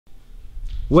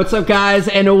What's up, guys,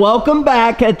 and welcome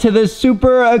back to the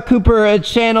Super Cooper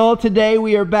channel. Today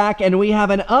we are back and we have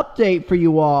an update for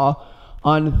you all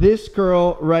on this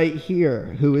girl right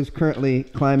here who is currently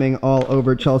climbing all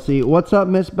over Chelsea. What's up,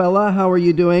 Miss Bella? How are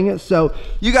you doing? So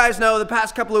you guys know the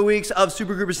past couple of weeks of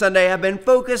Super Cooper Sunday have been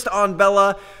focused on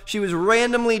Bella. She was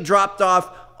randomly dropped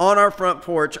off on our front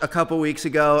porch a couple weeks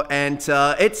ago, and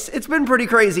it's been pretty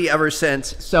crazy ever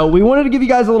since. So we wanted to give you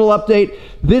guys a little update.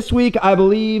 This week, I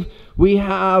believe, we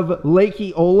have Lake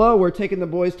Eola. We're taking the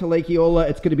boys to Lake Eola.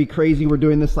 It's gonna be crazy. We're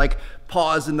doing this like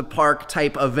pause in the park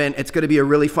type event. It's gonna be a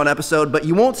really fun episode, but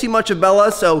you won't see much of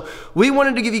Bella, so we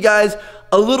wanted to give you guys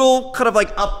a little kind of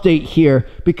like update here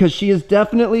because she is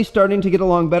definitely starting to get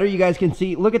along better. You guys can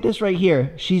see, look at this right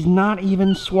here. She's not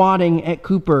even swatting at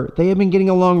Cooper. They have been getting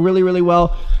along really, really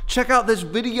well. Check out this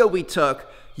video we took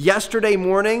yesterday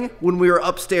morning when we were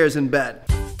upstairs in bed.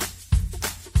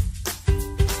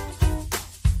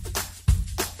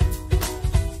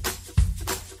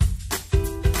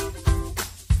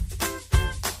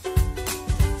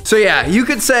 So yeah, you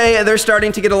could say they're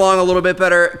starting to get along a little bit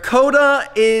better. Koda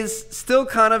is still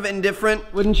kind of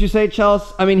indifferent. Wouldn't you say,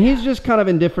 Chelsea? I mean, he's just kind of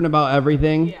indifferent about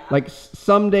everything. Yeah. Like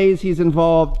some days he's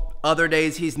involved, other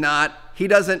days he's not. He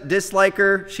doesn't dislike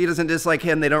her, she doesn't dislike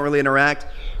him, they don't really interact.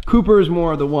 Cooper is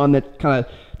more the one that kind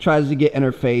of tries to get in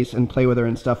her face and play with her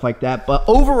and stuff like that. But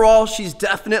overall, she's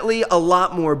definitely a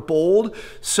lot more bold.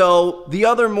 So the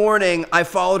other morning, I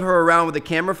followed her around with the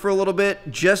camera for a little bit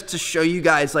just to show you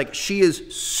guys, like, she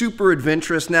is super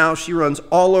adventurous now. She runs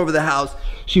all over the house.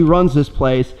 She runs this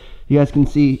place. You guys can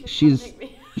see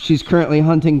she's currently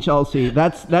hunting Chelsea.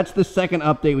 That's the second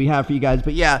update we have for you guys.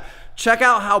 But yeah, check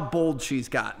out how bold she's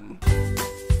gotten.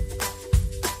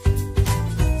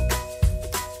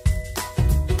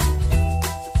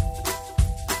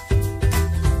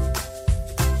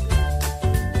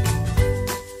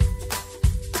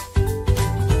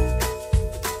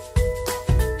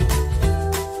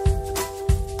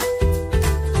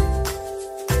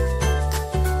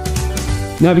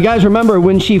 Now, if you guys remember,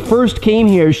 when she first came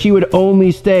here, she would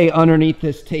only stay underneath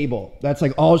this table. That's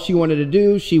like all she wanted to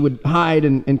do. She would hide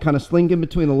and kind of slink in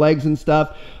between the legs and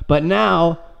stuff. But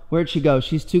now, where'd she go?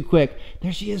 She's too quick.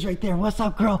 There she is right there. What's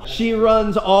up, girl? She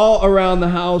runs all around the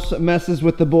house, messes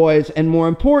with the boys, and more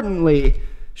importantly,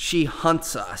 she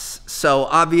hunts us. So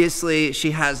obviously,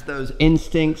 she has those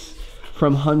instincts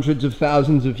from hundreds of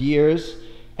thousands of years.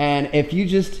 And if you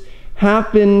just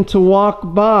happen to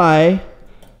walk by,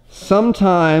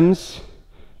 sometimes,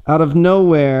 out of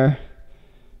nowhere,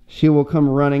 she will come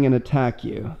running and attack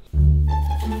you.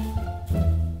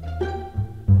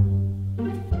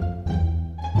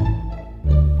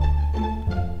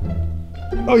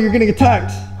 Oh, you're getting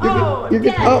attacked.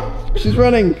 Oh, she's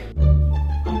running.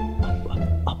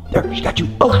 Oh, there, she got you.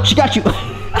 Oh, she got you.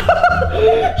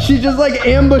 She just like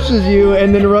ambushes you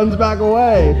and then runs back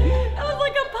away. That was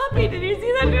like a puppy. Did you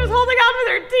see that? She was holding on with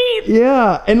her teeth.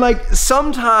 Yeah, and like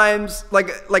sometimes,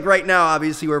 like right now,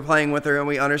 obviously we're playing with her and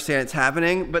we understand it's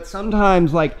happening, but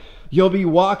sometimes like you'll be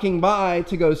walking by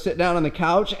to go sit down on the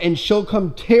couch and she'll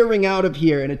come tearing out of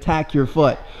here and attack your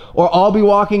foot. Or I'll be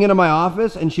walking into my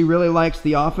office and she really likes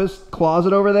the office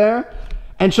closet over there,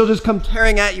 and she'll just come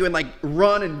tearing at you and like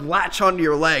run and latch onto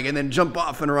your leg and then jump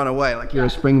off and run away like you're a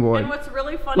springboard. And what's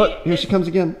really funny, look, here she comes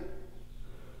again.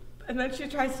 And then she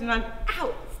tries to run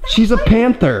out. She's a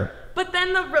panther. But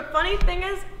then the funny thing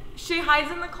is, she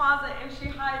hides in the closet and she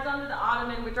hides under the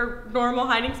ottoman, which are normal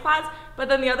hiding spots. But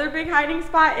then the other big hiding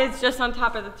spot is just on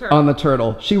top of the turtle. On the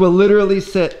turtle. She will literally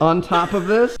sit on top of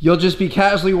this. You'll just be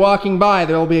casually walking by.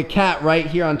 There will be a cat right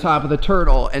here on top of the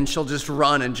turtle and she'll just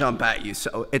run and jump at you.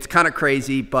 So it's kind of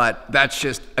crazy, but that's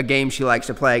just a game she likes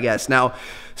to play, I guess. Now,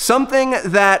 something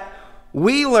that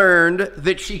we learned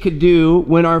that she could do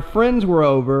when our friends were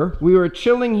over, we were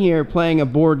chilling here playing a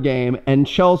board game and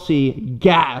Chelsea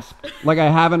gasped like I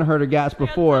haven't heard her gasp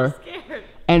before. I got so scared.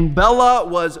 And Bella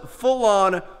was full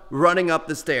on running up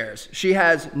the stairs. She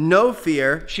has no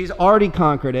fear. She's already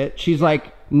conquered it. She's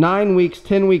like 9 weeks,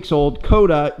 10 weeks old.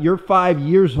 Koda, you're 5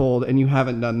 years old and you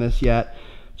haven't done this yet.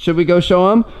 Should we go show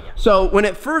them? So when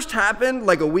it first happened,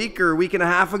 like a week or a week and a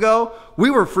half ago,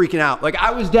 we were freaking out. Like I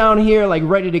was down here, like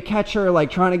ready to catch her, like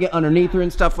trying to get underneath her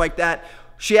and stuff like that.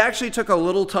 She actually took a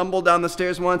little tumble down the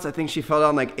stairs once. I think she fell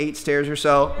down like 8 stairs or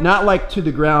so. Not like to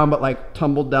the ground, but like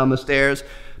tumbled down the stairs.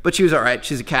 But she was all right,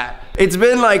 she's a cat. It's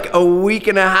been like a week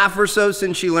and a half or so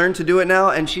since she learned to do it now,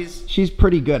 and she's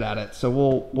pretty good at it. So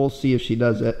we'll see if she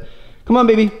does it. Come on,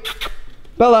 baby.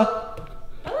 Bella.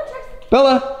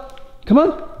 Bella, come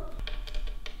on.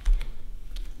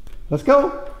 Let's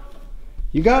go.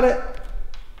 You got it.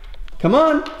 Come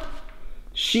on.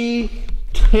 She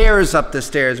tears up the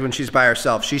stairs when she's by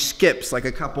herself. She skips like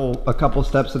a couple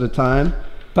steps at a time.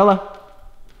 Bella.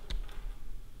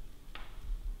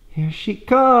 Here she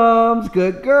comes,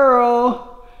 good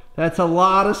girl. That's a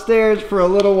lot of stairs for a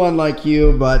little one like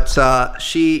you, but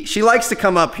she likes to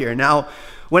come up here. Now,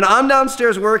 when I'm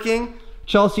downstairs working,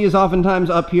 Chelsea is oftentimes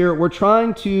up here. We're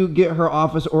trying to get her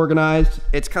office organized.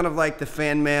 It's kind of like the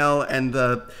fan mail and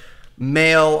the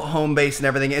mail home base and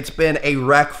everything. It's been a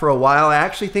wreck for a while. I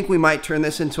actually think we might turn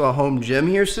this into a home gym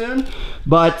here soon.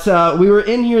 But we were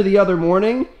in here the other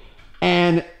morning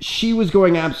and she was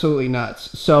going absolutely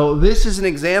nuts. So this is an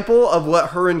example of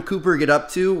what her and Cooper get up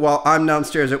to while I'm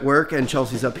downstairs at work and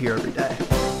Chelsea's up here every day.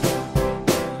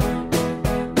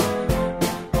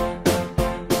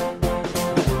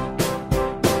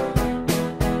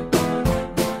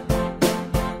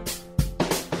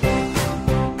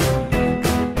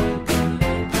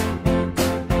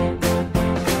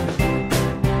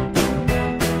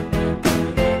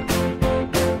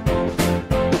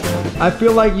 I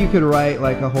feel like you could write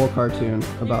like a whole cartoon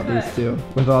about these two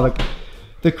with all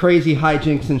the crazy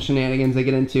hijinks and shenanigans they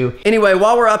get into. Anyway,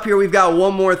 while we're up here, we've got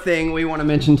one more thing we want to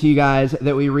mention to you guys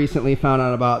that we recently found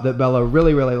out about that Bella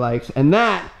really, really likes, and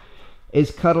that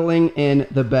is cuddling in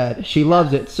the bed. She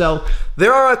loves it. So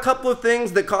there are a couple of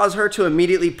things that cause her to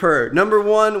immediately purr. Number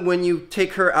one, when you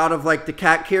take her out of like the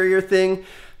cat carrier thing.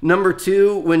 Number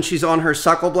two, when she's on her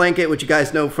suckle blanket, which you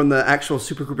guys know from the actual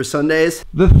Super Cooper Sundays.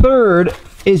 The third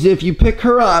is if you pick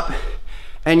her up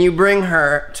and you bring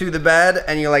her to the bed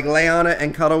and you like lay on it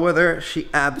and cuddle with her, she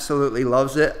absolutely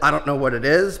loves it. I don't know what it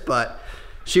is, but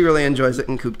she really enjoys it,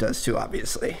 and Coop does too,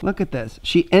 obviously. Look at this.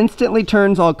 She instantly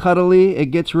turns all cuddly. It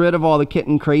gets rid of all the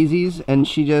kitten crazies, and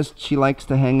she likes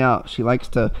to hang out. She likes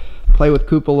to play with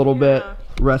Coop a little bit,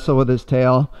 wrestle with his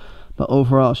tail, but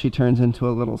overall she turns into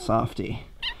a little softie,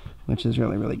 which is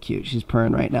really, really cute. She's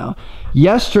purring right now.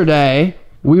 Yesterday,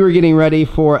 we were getting ready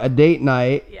for a date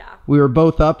night. Yeah. We were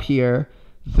both up here.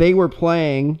 They were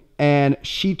playing, and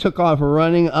she took off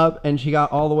running up, and she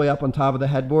got all the way up on top of the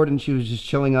headboard, and she was just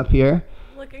chilling up here.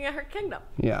 Looking at her kingdom.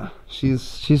 Yeah,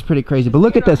 she's pretty crazy. But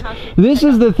look at this. This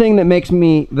is the thing that makes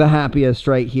me the happiest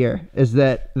right here, is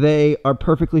that they are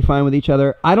perfectly fine with each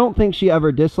other. I don't think she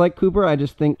ever disliked Cooper. I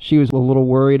just think she was a little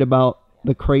worried about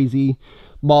the crazy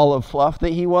ball of fluff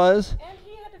that he was. And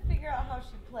he had to figure out how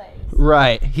she plays.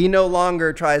 Right. He no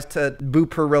longer tries to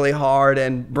boop her really hard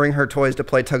and bring her toys to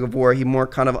play tug of war. He more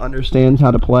kind of understands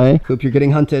how to play. Coop, you're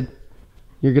getting hunted.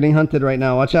 You're getting hunted right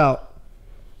now. Watch out.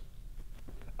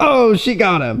 Oh, she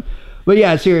got him. But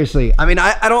yeah, seriously. I mean,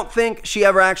 I don't think she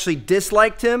ever actually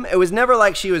disliked him. It was never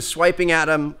like she was swiping at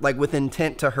him like with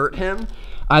intent to hurt him.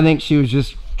 I think she was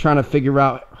just trying to figure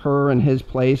out her and his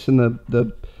place in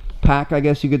the pack, I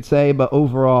guess you could say. But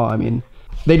overall, I mean,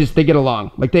 they get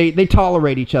along. Like they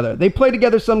tolerate each other. They play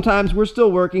together sometimes. We're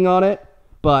still working on it,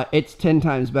 but it's 10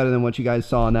 times better than what you guys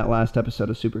saw in that last episode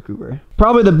of Super Cooper.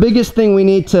 Probably the biggest thing we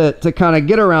need to kind of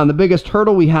get around, the biggest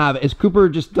hurdle we have, is Cooper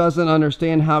just doesn't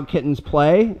understand how kittens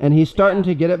play, and he's starting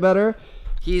to get it better.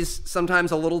 He's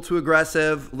sometimes a little too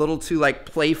aggressive, a little too like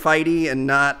play fighty, and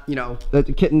not, you know, the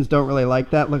kittens don't really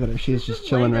like that. Look at her, she's just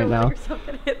chilling right now.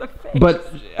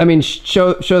 But I mean,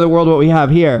 show the world what we have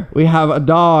here. We have a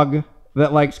dog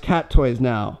that likes cat toys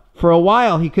now. For a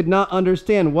while, he could not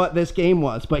understand what this game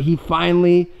was, but he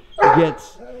finally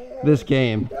gets this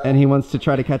game, and he wants to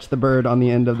try to catch the bird on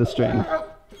the end of the string.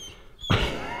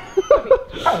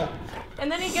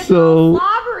 And then he gets all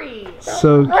slobbery.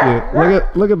 So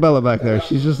cute. Look at Bella back there.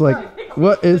 She's just like,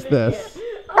 what is this?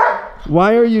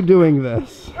 Why are you doing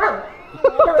this?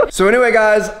 So anyway,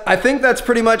 guys, I think that's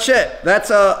pretty much it. That's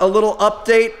a little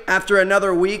update after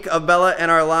another week of Bella in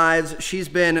our lives. She's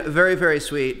been very, very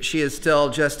sweet. She is still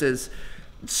just as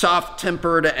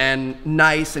soft-tempered and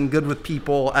nice and good with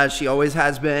people as she always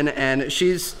has been. And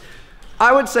she's,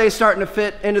 I would say, starting to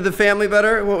fit into the family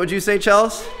better. What would you say,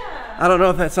 Chels? Yeah. I don't know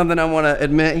if that's something I want to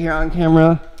admit here on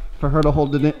camera for her to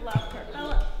hold it,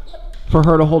 for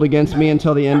her to hold against me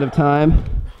until the end of time.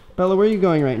 Bella, where are you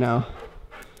going right now?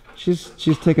 She's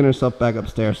taking herself back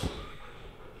upstairs.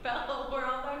 Bella, we're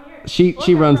all down here.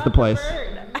 She runs the place.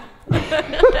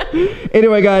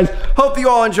 Anyway, guys, hope you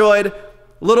all enjoyed.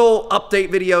 Little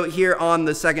update video here on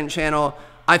the second channel.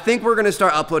 I think we're gonna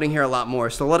start uploading here a lot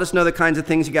more. So let us know the kinds of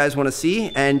things you guys want to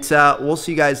see, and we'll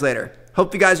see you guys later.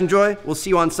 Hope you guys enjoy. We'll see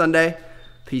you on Sunday.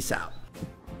 Peace out.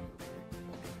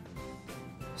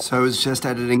 So I was just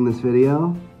editing this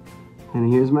video,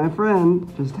 and here's my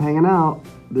friend just hanging out.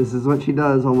 This is what she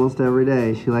does almost every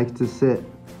day. She likes to sit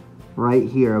right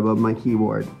here above my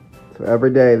keyboard. So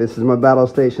every day, this is my battle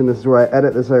station. This is where I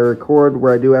edit, this is where I record,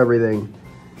 where I do everything.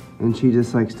 And she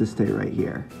just likes to stay right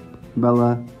here.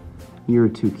 Bella, you're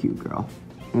too cute, girl.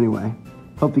 Anyway,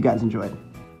 hope you guys enjoyed.